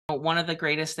One of the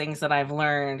greatest things that I've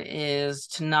learned is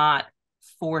to not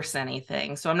force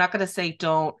anything. So I'm not going to say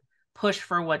don't push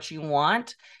for what you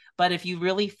want, but if you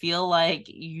really feel like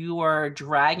you are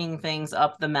dragging things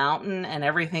up the mountain and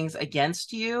everything's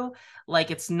against you, like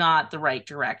it's not the right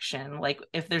direction. Like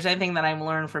if there's anything that I've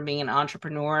learned from being an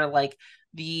entrepreneur, like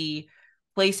the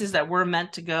places that we're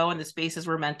meant to go and the spaces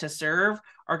we're meant to serve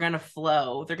are going to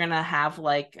flow. They're going to have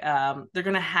they're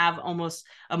going to have almost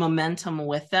a momentum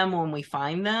with them when we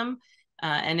find them.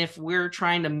 And if we're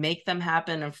trying to make them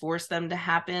happen and force them to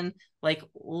happen, like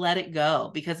let it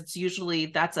go, because it's usually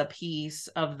that's a piece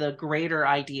of the greater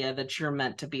idea that you're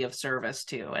meant to be of service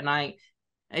to. And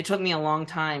it took me a long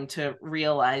time to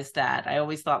realize that. I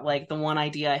always thought like the one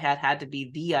idea I had to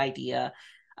be the idea.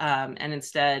 And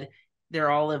instead,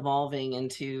 they're all evolving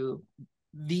into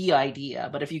the idea.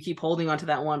 But if you keep holding on to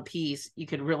that one piece, you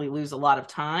could really lose a lot of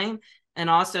time and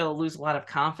also lose a lot of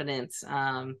confidence,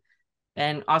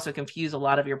 and also confuse a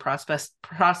lot of your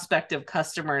prospective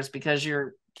customers because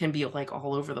you're can be like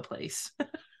all over the place.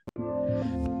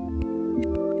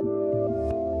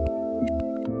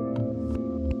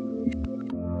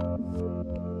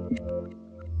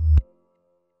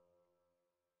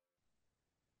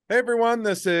 Hey everyone,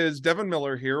 this is Devin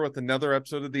Miller here with another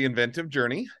episode of The Inventive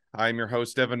Journey. I'm your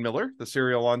host, Devin Miller, the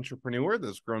serial entrepreneur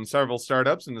that's grown several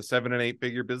startups into 7- and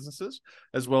 8-figure businesses,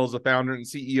 as well as the founder and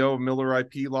CEO of Miller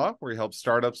IP Law, where he helps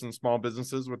startups and small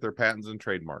businesses with their patents and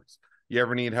trademarks. You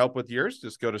ever need help with yours,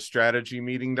 just go to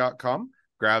strategymeeting.com,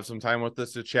 grab some time with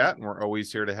us to chat, and we're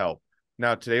always here to help.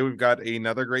 Now, today we've got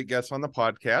another great guest on the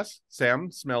podcast,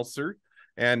 Samm Smeltzer.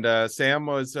 And Samm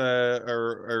was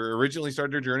originally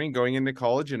started her journey going into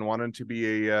college and wanted to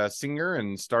be a singer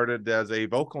and started as a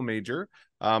vocal major.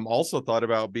 Also thought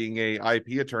about being a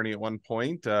IP attorney at one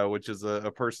point, which is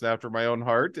a person after my own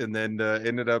heart, and then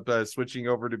ended up switching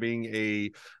over to being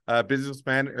a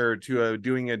businessman or to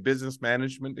doing a business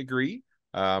management degree.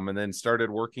 And then started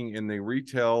working in the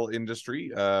retail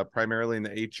industry, primarily in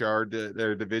the HR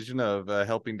their division of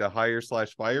helping to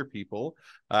hire/fire people,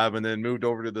 and then moved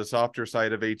over to the softer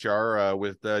side of HR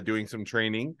with doing some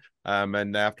training,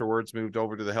 and afterwards moved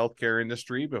over to the healthcare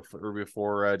industry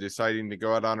before deciding to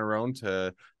go out on her own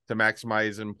to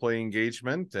maximize employee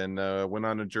engagement, and went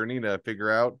on a journey to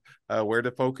figure out where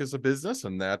to focus a business,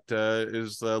 and that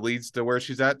leads to where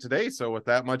she's at today. So with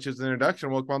that much as an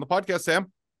introduction, welcome on the podcast, Samm.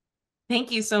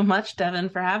 Thank you so much, Devin,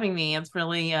 for having me. It's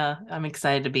really, I'm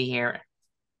excited to be here.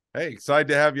 Hey, excited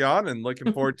to have you on and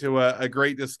looking forward to a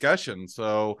great discussion.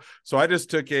 So I just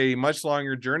took a much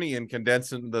longer journey and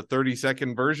condensed into the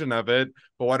 30-second version of it.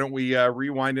 But why don't we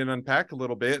rewind and unpack a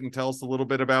little bit and tell us a little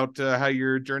bit about how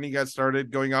your journey got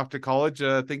started going off to college,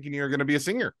 thinking you were going to be a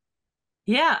singer?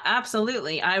 Yeah,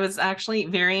 absolutely. I was actually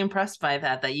very impressed by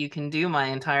that you can do my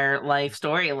entire life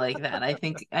story like that. I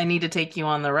think I need to take you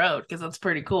on the road because that's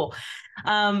pretty cool.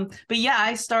 But yeah,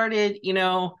 I started,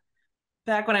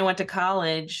 back when I went to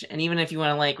college, and even if you want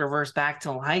to like reverse back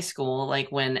to high school,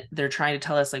 like when they're trying to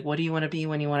tell us like, what do you want to be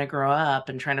when you want to grow up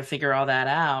and trying to figure all that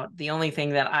out, the only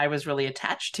thing that I was really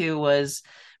attached to was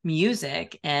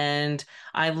music. And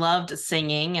I loved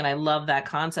singing and I loved that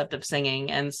concept of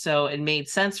singing. And so it made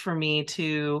sense for me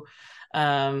to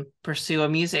pursue a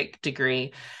music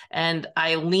degree. And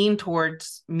I leaned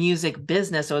towards music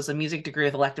business. So it's a music degree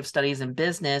with elective studies in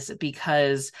business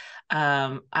because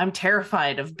I'm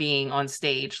terrified of being on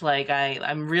stage. Like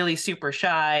I'm really super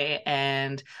shy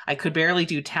and I could barely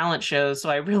do talent shows. So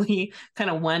I really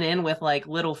kind of went in with like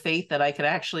little faith that I could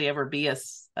actually ever be a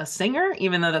singer,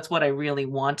 even though that's what I really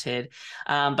wanted.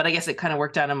 But I guess it kind of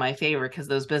worked out in my favor because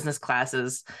those business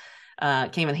classes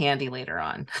came in handy later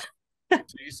on.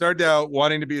 So you started out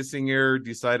wanting to be a singer,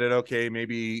 decided, okay,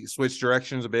 maybe switch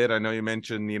directions a bit. I know you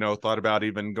mentioned, thought about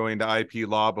even going to IP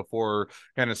law before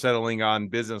kind of settling on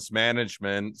business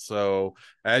management. So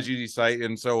as you decide,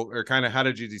 or kind of how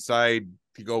did you decide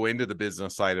to go into the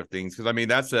business side of things? Because I mean,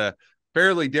 that's a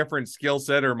fairly different skill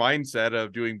set or mindset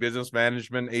of doing business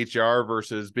management, HR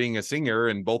versus being a singer,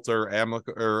 and both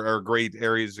are great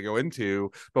areas to go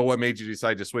into. But what made you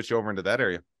decide to switch over into that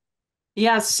area?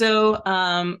 Yeah, so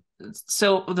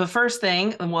the first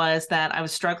thing was that I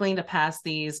was struggling to pass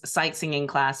these sight singing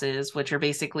classes, which are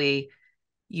basically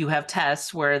you have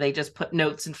tests where they just put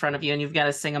notes in front of you and you've got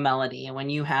to sing a melody. And when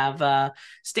you have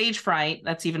stage fright,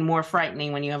 that's even more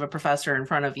frightening when you have a professor in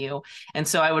front of you. And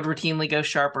so I would routinely go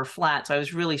sharp or flat. So I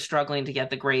was really struggling to get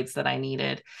the grades that I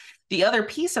needed. The other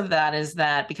piece of that is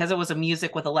that because it was a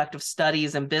music with elective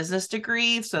studies and business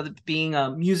degree, so being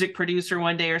a music producer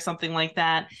one day or something like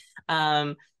that,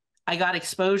 I I got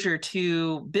exposure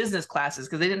to business classes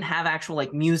because they didn't have actual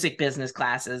like music business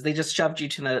classes. They just shoved you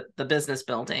to the business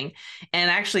building. And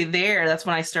actually, that's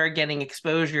when I started getting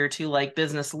exposure to like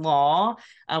business law,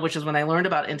 which is when I learned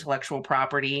about intellectual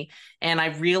property. And I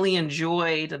really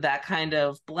enjoyed that kind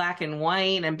of black and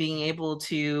white and being able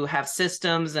to have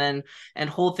systems and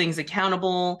hold things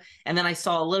accountable. And then I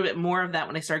saw a little bit more of that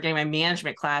when I started getting my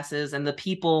management classes and the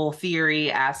people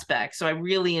theory aspect. So I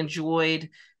really enjoyed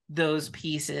those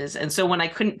pieces. And so when I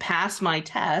couldn't pass my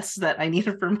tests that I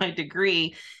needed for my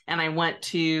degree, and I went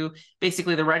to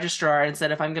basically the registrar and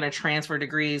said, if I'm going to transfer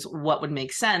degrees, what would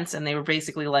make sense? And they were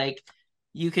basically like,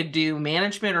 you could do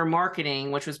management or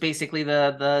marketing, which was basically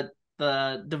the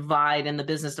divide in the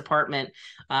business department.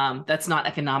 That's not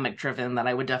economic driven, that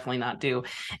I would definitely not do.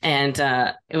 And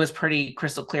it was pretty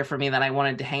crystal clear for me that I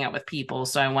wanted to hang out with people.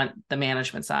 So I went the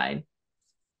management side.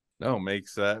 No,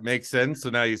 makes sense.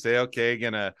 So now you say, okay,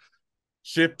 gonna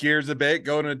shift gears a bit,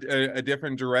 go in a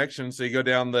different direction. So you go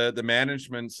down the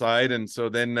management side, and so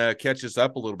then catch us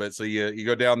up a little bit. So you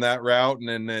go down that route, and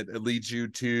then it leads you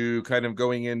to kind of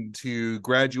going into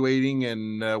graduating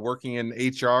and working in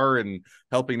HR and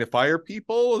helping to fire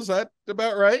people. Is that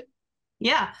about right?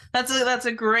 Yeah, that's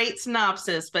a great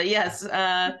synopsis. But yes,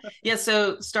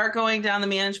 so start going down the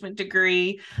management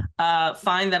degree,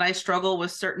 find that I struggle with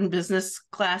certain business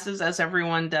classes, as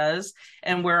everyone does,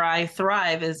 and where I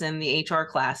thrive is in the HR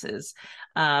classes.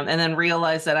 And then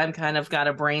realize that I'm kind of got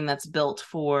a brain that's built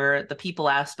for the people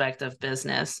aspect of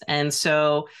business. And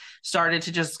so started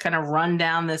to just kind of run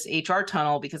down this HR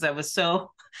tunnel because I was so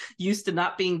used to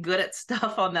not being good at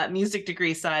stuff on that music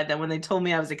degree side that when they told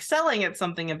me I was excelling at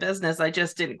something in business, I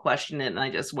just didn't question it and I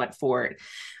just went for it.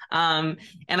 And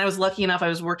I was lucky enough, I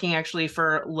was working actually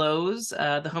for Lowe's,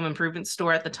 the home improvement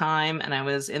store at the time, and I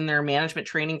was in their management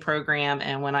training program.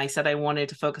 And when I said I wanted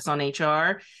to focus on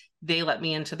HR, they let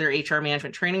me into their HR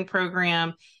management training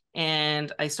program. And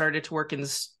I started to work in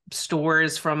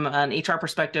stores from an HR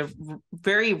perspective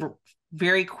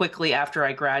very quickly after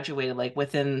I graduated, like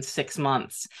within 6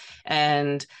 months,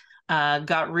 and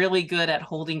got really good at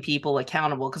holding people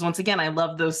accountable. Because once again, I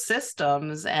love those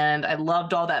systems and I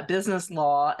loved all that business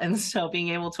law. And so being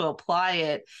able to apply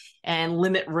it and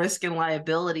limit risk and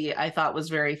liability, I thought was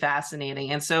very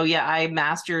fascinating. And so, yeah, I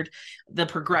mastered the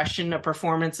progression of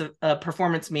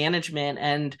performance management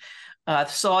and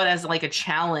saw it as like a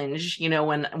challenge,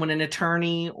 when an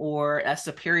attorney or a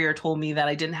superior told me that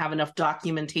I didn't have enough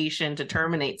documentation to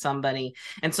terminate somebody.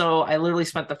 And so I literally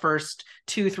spent the first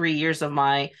 2-3 years of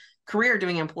my career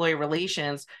doing employee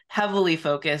relations, heavily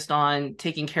focused on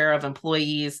taking care of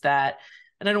employees that,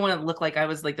 and I don't want to look like I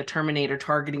was like the Terminator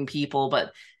targeting people,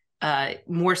 but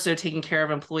more so taking care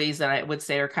of employees that I would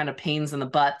say are kind of pains in the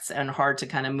butts and hard to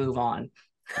kind of move on.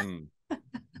 Mm.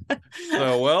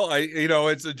 So, well,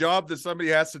 it's a job that somebody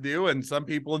has to do, and some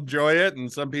people enjoy it,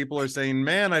 and some people are saying,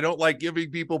 "Man, I don't like giving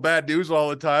people bad news all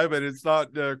the time, and it's not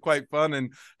quite fun."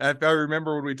 And if I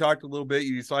remember when we talked a little bit,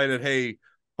 you decided, "Hey,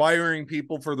 firing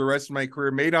people for the rest of my career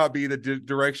may not be the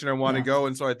direction I want to go."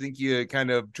 And so I think you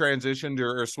kind of transitioned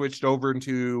or switched over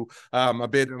into a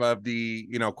bit of the,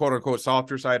 quote unquote,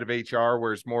 softer side of HR,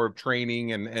 where it's more of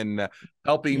training and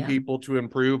helping people to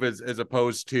improve as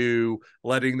opposed to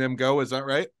letting them go. Is that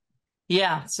right?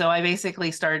 Yeah, so I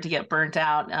basically started to get burnt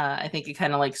out. I think it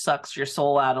kind of like sucks your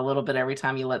soul out a little bit every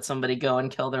time you let somebody go and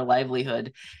kill their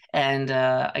livelihood. And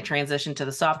I transitioned to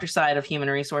the softer side of human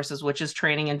resources, which is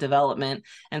training and development,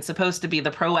 and supposed to be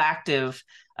the proactive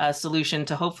solution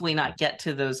to hopefully not get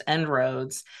to those end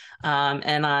roads.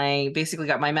 And I basically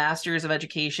got my master's of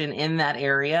education in that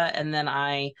area. And then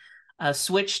I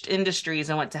switched industries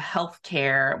and went to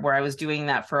healthcare, where I was doing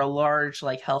that for a large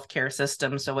like healthcare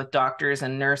system. So with doctors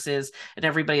and nurses and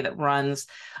everybody that runs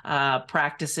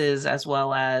practices as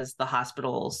well as the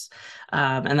hospitals.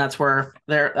 And that's where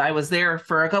I was there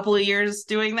for a couple of years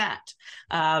doing that.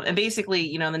 And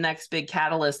basically, the next big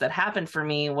catalyst that happened for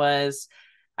me was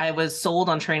I was sold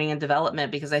on training and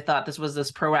development because I thought this was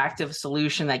this proactive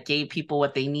solution that gave people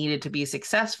what they needed to be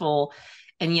successful.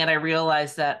 And yet I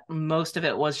realized that most of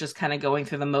it was just kind of going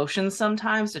through the motions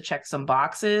sometimes to check some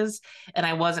boxes. And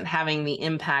I wasn't having the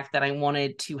impact that I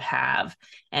wanted to have.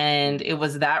 And it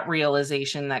was that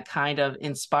realization that kind of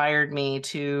inspired me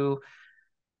to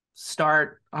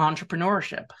start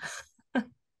entrepreneurship.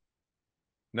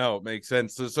 No, it makes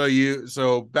sense.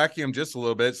 So backing them just a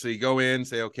little bit. So you go in,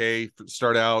 say, okay,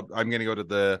 start out, I'm going to go to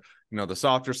the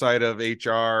softer side of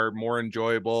HR, more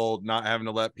enjoyable, not having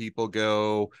to let people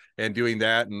go and doing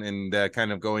that and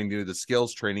kind of going to the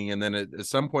skills training. And then at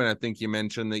some point, I think you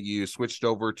mentioned that you switched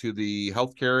over to the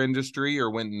healthcare industry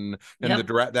or went in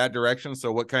Yep. that direction.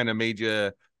 So what kind of made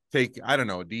you take, I don't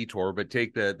know, a detour, but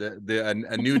take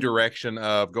a new direction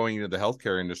of going into the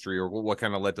healthcare industry, or what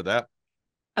kind of led to that?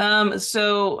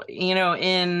 So,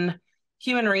 in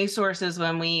human resources,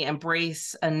 when we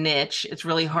embrace a niche, it's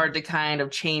really hard to kind of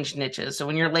change niches. So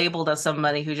when you're labeled as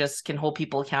somebody who just can hold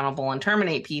people accountable and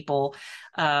terminate people,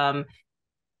 um,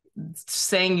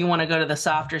 saying you want to go to the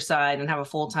softer side and have a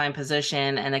full-time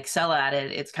position and excel at it,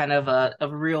 it's kind of a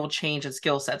real change in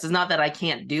skill sets. It's not that I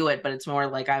can't do it, but it's more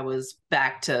like I was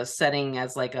back to setting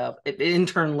as like a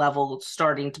intern level,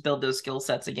 starting to build those skill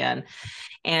sets again.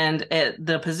 And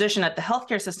the position at the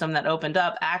healthcare system that opened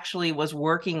up actually was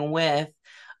working with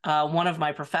one of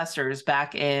my professors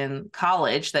back in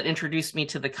college that introduced me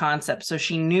to the concept. So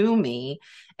she knew me,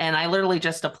 and I literally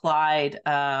just applied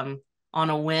on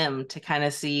a whim to kind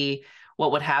of see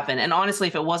what would happen. And honestly,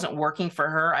 if it wasn't working for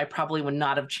her, I probably would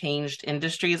not have changed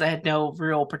industries. I had no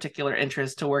real particular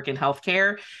interest to work in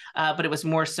healthcare, but it was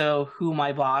more so who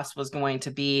my boss was going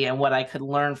to be and what I could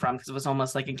learn from, because it was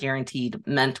almost like a guaranteed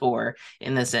mentor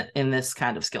in this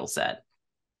kind of skill set.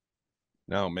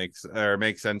 No, makes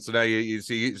sense. So now you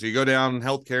see, so you go down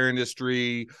healthcare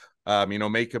industry,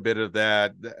 make a bit of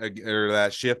that, or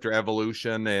that shift or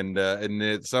evolution, and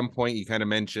at some point you kind of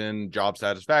mentioned job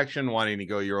satisfaction, wanting to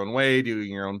go your own way, doing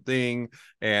your own thing,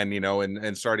 and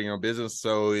and starting your own business.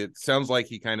 So it sounds like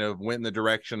you kind of went in the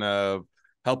direction of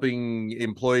helping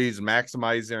employees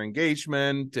maximize their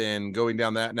engagement and going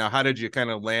down that. Now, how did you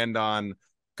kind of land on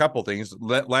couple things,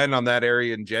 land on that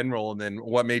area in general, and then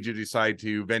what made you decide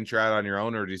to venture out on your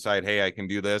own, or decide, hey, I can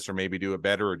do this, or maybe do it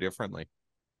better or differently?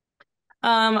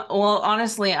 Well,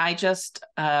 honestly, I just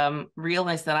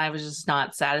realized that I was just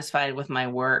not satisfied with my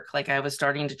work. Like I was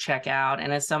starting to check out.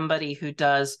 And as somebody who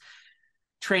does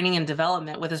training and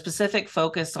development with a specific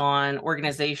focus on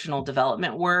organizational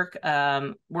development work,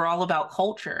 we're all about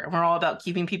culture. We're all about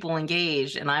keeping people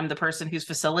engaged. And I'm the person who's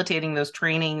facilitating those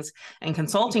trainings and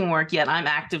consulting work, yet I'm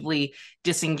actively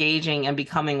disengaging and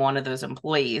becoming one of those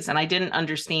employees. And I didn't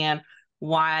understand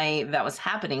why that was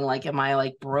happening. Like, am I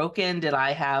like broken? Did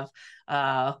I have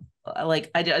I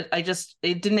just,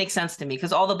 it didn't make sense to me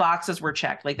because all the boxes were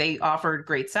checked. Like they offered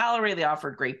great salary, they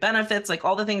offered great benefits, like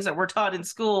all the things that we're taught in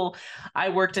school, I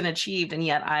worked and achieved, and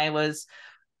yet I was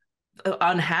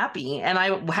unhappy and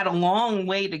I had a long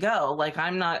way to go. Like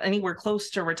I'm not anywhere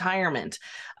close to retirement.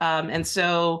 And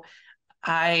so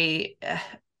I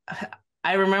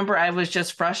I remember I was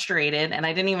just frustrated and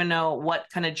I didn't even know what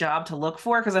kind of job to look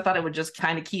for because I thought it would just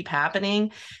kind of keep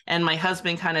happening. And my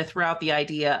husband kind of threw out the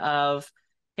idea of,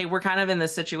 hey, we're kind of in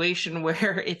this situation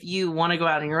where if you want to go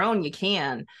out on your own, you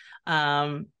can.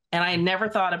 And I never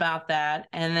thought about that.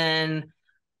 And then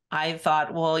I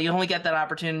thought, well, you only get that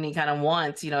opportunity kind of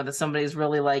once, that somebody's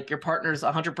really like your partner's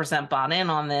 100% bought in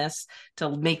on this to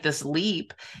make this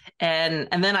leap. And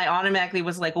then I automatically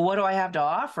was like, well, what do I have to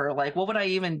offer? Like, what would I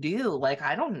even do? Like,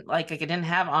 I don't like I didn't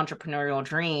have entrepreneurial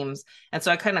dreams. And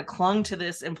so I kind of clung to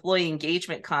this employee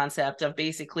engagement concept of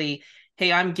basically,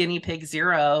 hey, I'm guinea pig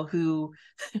zero who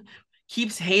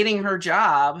keeps hating her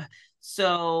job.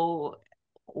 So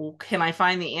can I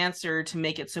find the answer to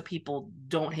make it so people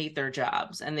don't hate their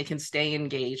jobs and they can stay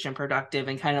engaged and productive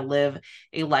and kind of live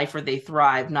a life where they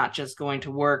thrive, not just going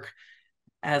to work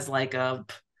as like I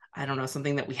don't know,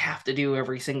 something that we have to do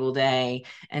every single day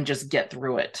and just get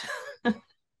through it.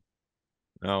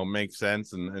 Oh, makes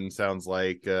sense, and sounds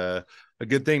like a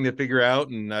good thing to figure out,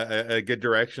 and a good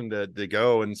direction to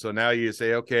go. And so now you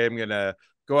say, okay, I'm gonna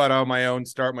go out on my own,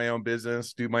 start my own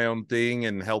business, do my own thing,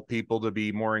 and help people to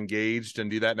be more engaged and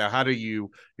do that. Now, how do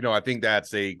I think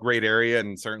that's a great area,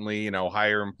 and certainly,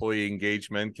 higher employee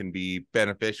engagement can be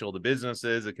beneficial to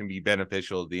businesses. It can be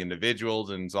beneficial to the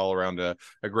individuals, and it's all around a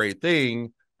great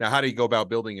thing. Now, how do you go about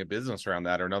building a business around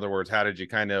that? Or in other words, how did you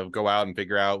kind of go out and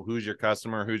figure out who's your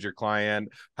customer, who's your client,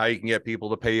 how you can get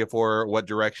people to pay you for it, what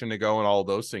direction to go, and all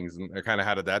those things? And kind of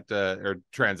how did that or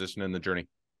transition in the journey?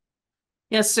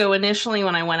 Yeah, so initially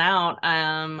when I went out,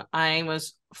 I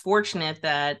was fortunate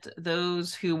that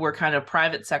those who were kind of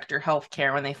private sector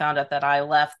healthcare, when they found out that I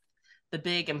left the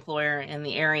big employer in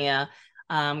the area,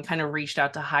 kind of reached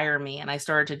out to hire me. And I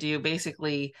started to do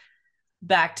basically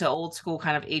back to old school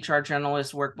kind of HR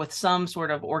generalist work with some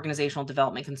sort of organizational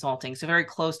development consulting. So very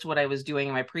close to what I was doing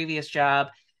in my previous job,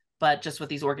 but just with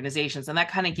these organizations. And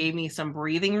that kind of gave me some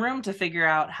breathing room to figure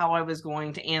out how I was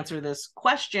going to answer this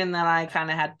question that I kind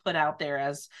of had put out there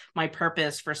as my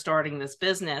purpose for starting this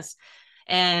business.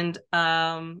 And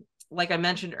like I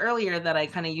mentioned earlier, that I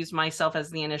kind of used myself as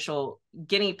the initial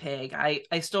guinea pig.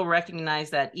 I still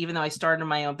recognize that even though I started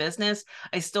my own business,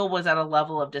 I still was at a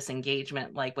level of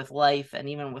disengagement, like with life and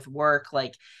even with work.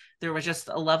 Like there was just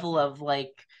a level of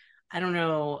like, I don't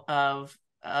know, of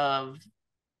of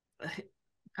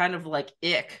kind of like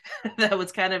ick that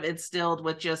was kind of instilled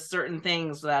with just certain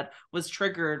things that was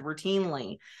triggered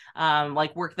routinely,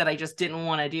 like work that I just didn't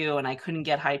want to do and I couldn't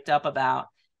get hyped up about.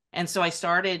 And so I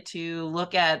started to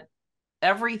look at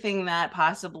everything that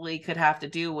possibly could have to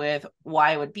do with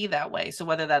why it would be that way. So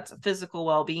whether that's physical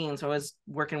well-being, so I was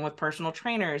working with personal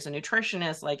trainers and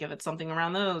nutritionists, like if it's something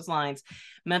around those lines,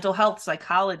 mental health,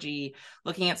 psychology,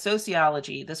 looking at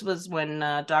sociology. This was when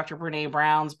Dr. Brene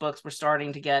Brown's books were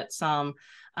starting to get some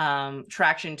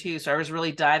traction too. So I was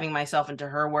really diving myself into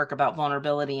her work about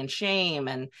vulnerability and shame,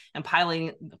 and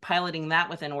piloting that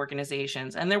within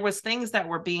organizations. And there was things that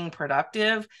were being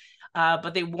productive,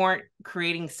 but they weren't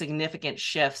creating significant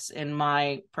shifts in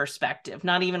my perspective,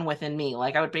 not even within me.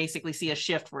 Like I would basically see a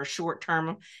shift for a short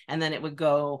term and then it would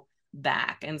go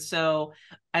back. And so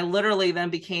I literally then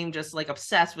became just like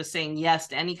obsessed with saying yes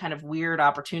to any kind of weird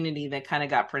opportunity that kind of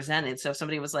got presented. So if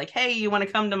somebody was like, hey, you want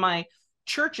to come to my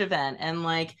church event and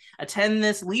like attend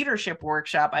this leadership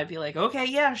workshop, I'd be like, okay,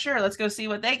 yeah, sure, let's go see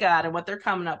what they got and what they're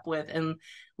coming up with, and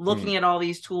looking at all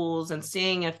these tools and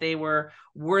seeing if they were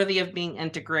worthy of being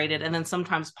integrated, and then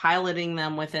sometimes piloting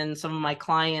them within some of my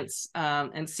clients,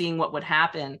 and seeing what would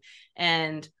happen.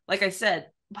 And like I said,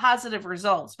 positive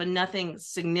results, but nothing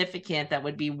significant that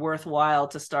would be worthwhile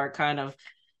to start kind of,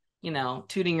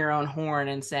 tooting your own horn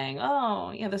and saying,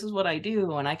 oh yeah, this is what I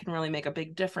do and I can really make a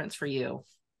big difference for you.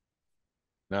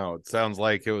 No, it sounds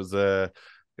like it was a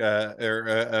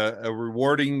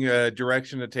rewarding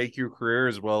direction to take your career,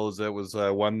 as well as it was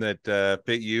one that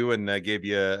fit you and gave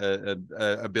you a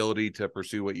ability to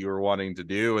pursue what you were wanting to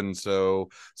do. And so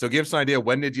give us an idea,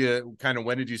 when did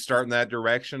you start in that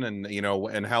direction, and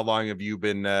and how long have you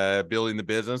been building the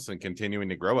business and continuing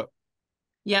to grow it?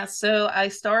 Yeah, so I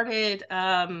started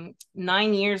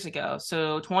 9 years ago.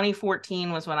 So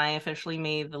 2014 was when I officially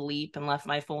made the leap and left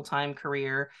my full-time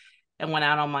career and went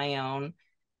out on my own.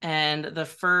 And the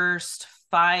first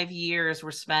 5 years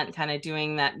were spent kind of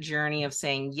doing that journey of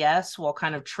saying yes while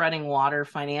kind of treading water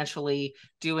financially,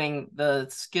 doing the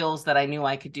skills that I knew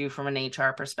I could do from an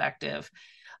HR perspective.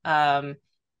 And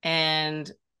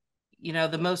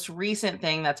the most recent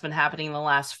thing that's been happening in the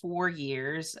last 4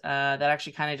 years, that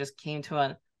actually kind of just came to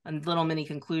a little mini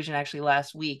conclusion actually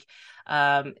last week,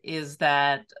 is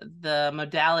that the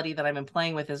modality that I've been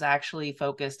playing with is actually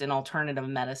focused in alternative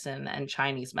medicine and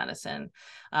Chinese medicine.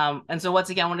 And so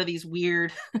once again, one of these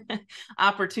weird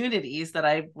opportunities that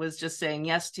I was just saying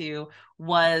yes to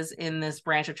was in this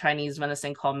branch of Chinese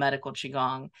medicine called medical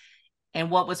Qigong. And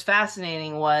what was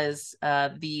fascinating was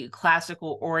the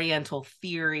classical Oriental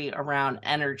theory around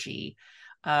energy.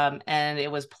 And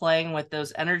it was playing with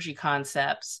those energy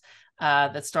concepts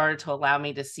that started to allow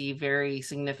me to see very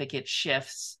significant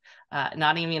shifts,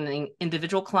 not even in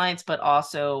individual clients, but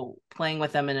also playing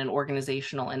with them in an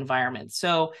organizational environment.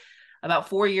 So about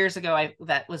 4 years ago,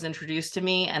 that was introduced to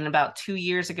me. And about 2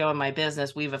 years ago in my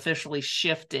business, we've officially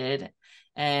shifted.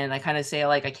 And I kind of say,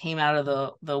 like, I came out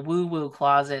of the woo-woo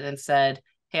closet and said,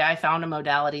 hey, I found a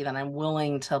modality that I'm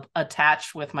willing to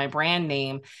attach with my brand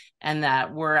name, and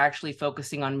that we're actually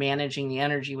focusing on managing the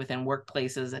energy within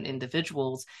workplaces and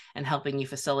individuals and helping you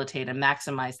facilitate and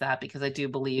maximize that, because I do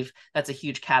believe that's a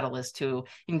huge catalyst to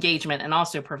engagement and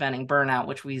also preventing burnout,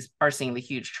 which we are seeing the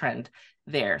huge trend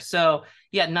there. So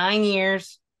yeah, 9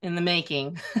 years in the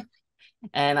making.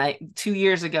 And I 2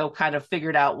 years ago kind of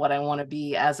figured out what I want to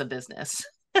be as a business.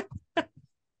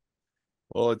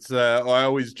 Well, it's I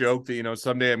always joke that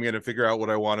someday I'm going to figure out what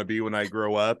I want to be when I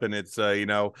grow up, and it's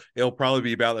it'll probably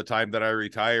be about the time that I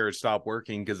retire or stop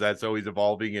working, because that's always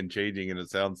evolving and changing. And it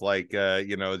sounds like as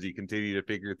you continue to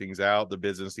figure things out, the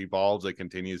business evolves, it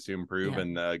continues to improve,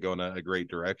 and go in a great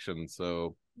direction.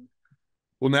 So,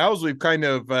 well, now as we've kind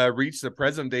of reached the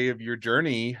present day of your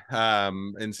journey,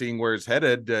 and seeing where it's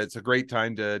headed, it's a great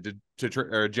time to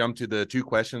jump to the two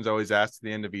questions I always ask at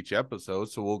the end of each episode.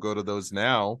 So we'll go to those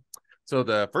now. So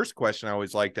the first question I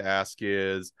always like to ask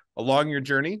is, along your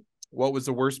journey, what was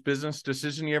the worst business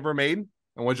decision you ever made, and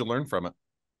what'd you learn from it?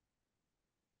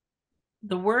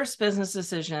 The worst business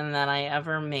decision that I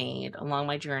ever made along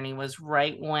my journey was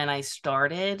right when I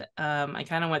started. I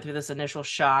kind of went through this initial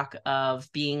shock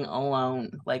of being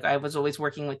alone. Like I was always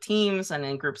working with teams and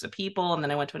in groups of people, and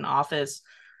then I went to an office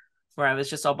where I was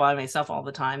just all by myself all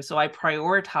the time. So I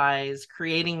prioritized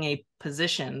creating a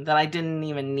position that I didn't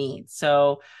even need.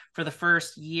 So for the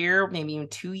first year, maybe even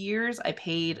 2 years, I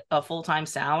paid a full-time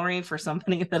salary for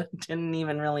somebody that I didn't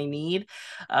even really need.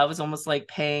 It was almost like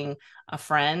paying a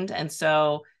friend. And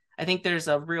so I think there's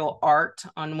a real art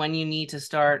on when you need to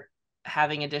start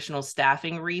having additional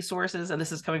staffing resources. And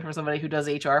this is coming from somebody who does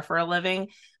HR for a living,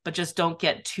 but just don't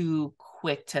get too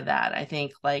quick to that. I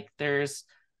think like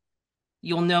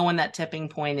you'll know when that tipping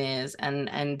point is,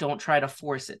 and don't try to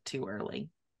force it too early.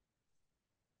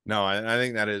 No, I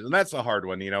think that is, and that's a hard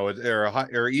one,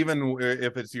 or even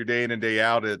if it's your day in and day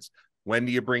out, it's when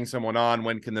do you bring someone on?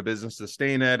 When can the business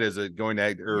sustain it? Is it going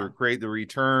to Yeah. or create the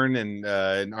return?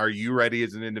 And are you ready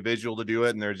as an individual to do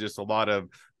it? And there's just a lot of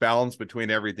balance between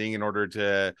everything in order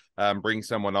to bring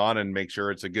someone on and make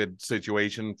sure it's a good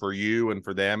situation for you and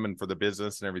for them and for the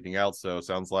business and everything else. So it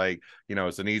sounds like,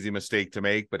 it's an easy mistake to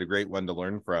make, but a great one to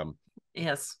learn from.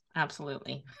 Yes,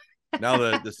 absolutely.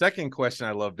 Now, the second question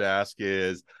I love to ask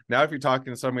is, now if you're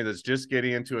talking to somebody that's just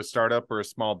getting into a startup or a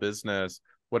small business,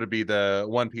 what would be the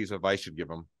one piece of advice you'd give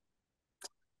them?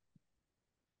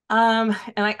 And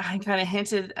I kind of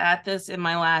hinted at this in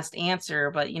my last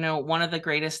answer, but one of the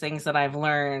greatest things that I've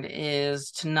learned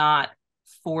is to not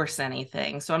force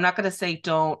anything. So I'm not going to say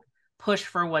don't push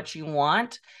for what you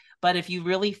want, but if you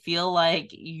really feel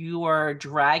like you are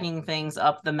dragging things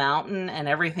up the mountain and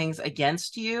everything's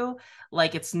against you,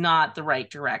 like it's not the right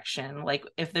direction. Like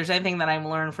if there's anything that I've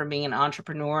learned from being an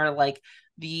entrepreneur, like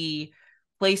the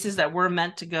places that we're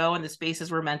meant to go and the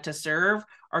spaces we're meant to serve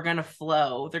are going to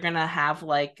flow. They're going to have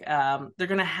they're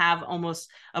going to have almost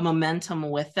a momentum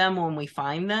with them when we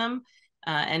find them.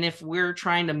 And if we're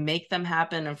trying to make them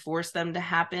happen and force them to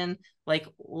happen, like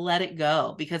let it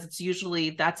go, because it's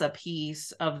usually that's a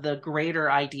piece of the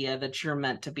greater idea that you're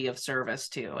meant to be of service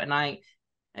to. And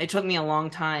it took me a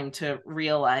long time to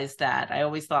realize that. I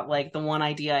always thought like the one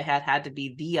idea I had to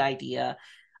be the idea.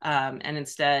 And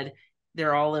instead,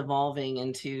 they're all evolving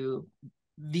into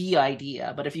the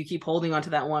idea. But if you keep holding on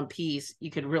to that one piece,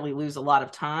 you could really lose a lot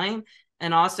of time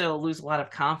and also lose a lot of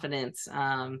confidence,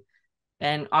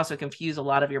 and also confuse a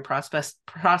lot of your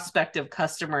prospective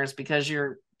customers because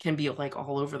you're can be like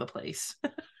all over the place.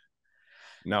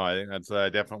 No, I think that's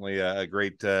definitely a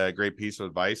great piece of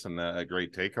advice and a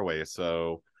great takeaway.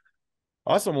 So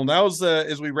awesome. Well, now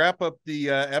as we wrap up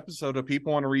the episode, if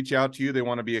people want to reach out to you, they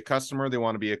want to be a customer, they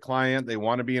want to be a client, they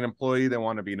want to be an employee, they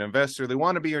want to be an investor, they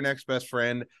want to be your next best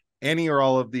friend, any or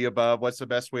all of the above, what's the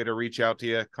best way to reach out to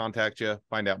you, contact you,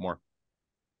 find out more?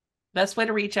 Best way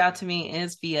to reach out to me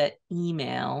is via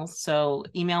email. So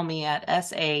email me at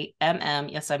SAMM,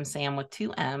 yes, I'm Sam with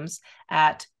two M's,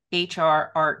 at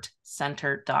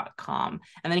hrartcenter.com.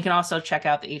 And then you can also check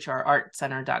out the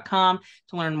hrartcenter.com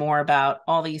to learn more about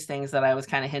all these things that I was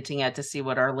kind of hinting at to see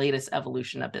what our latest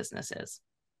evolution of business is.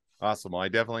 Awesome. Well, I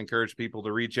definitely encourage people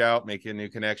to reach out, make a new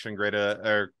connection,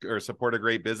 or support a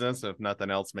great business. If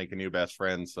nothing else, make a new best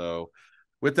friend. So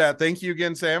with that, thank you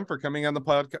again, Sam, for coming on the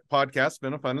podcast.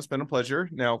 It's been a pleasure.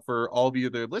 Now, for all of you,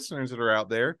 the listeners that are out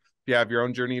there, if you have your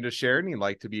own journey to share and you'd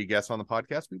like to be a guest on the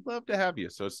podcast, we'd love to have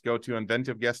you. So just go to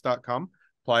inventiveguest.com,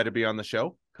 apply to be on the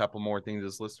show. A couple more things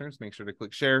as listeners. Make sure to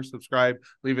click share, subscribe,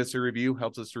 leave us a review.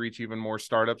 Helps us to reach even more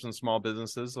startups and small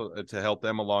businesses to help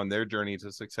them along their journey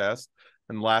to success.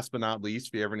 And last but not least,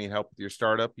 if you ever need help with your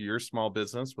startup, your small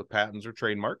business with patents or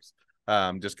trademarks,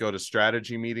 just go to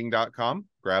strategymeeting.com,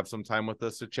 grab some time with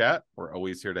us to chat. We're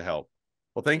always here to help.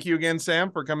 Well, thank you again, Sam,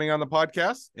 for coming on the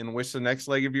podcast, and wish the next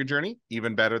leg of your journey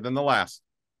even better than the last.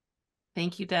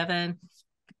 Thank you, Devin.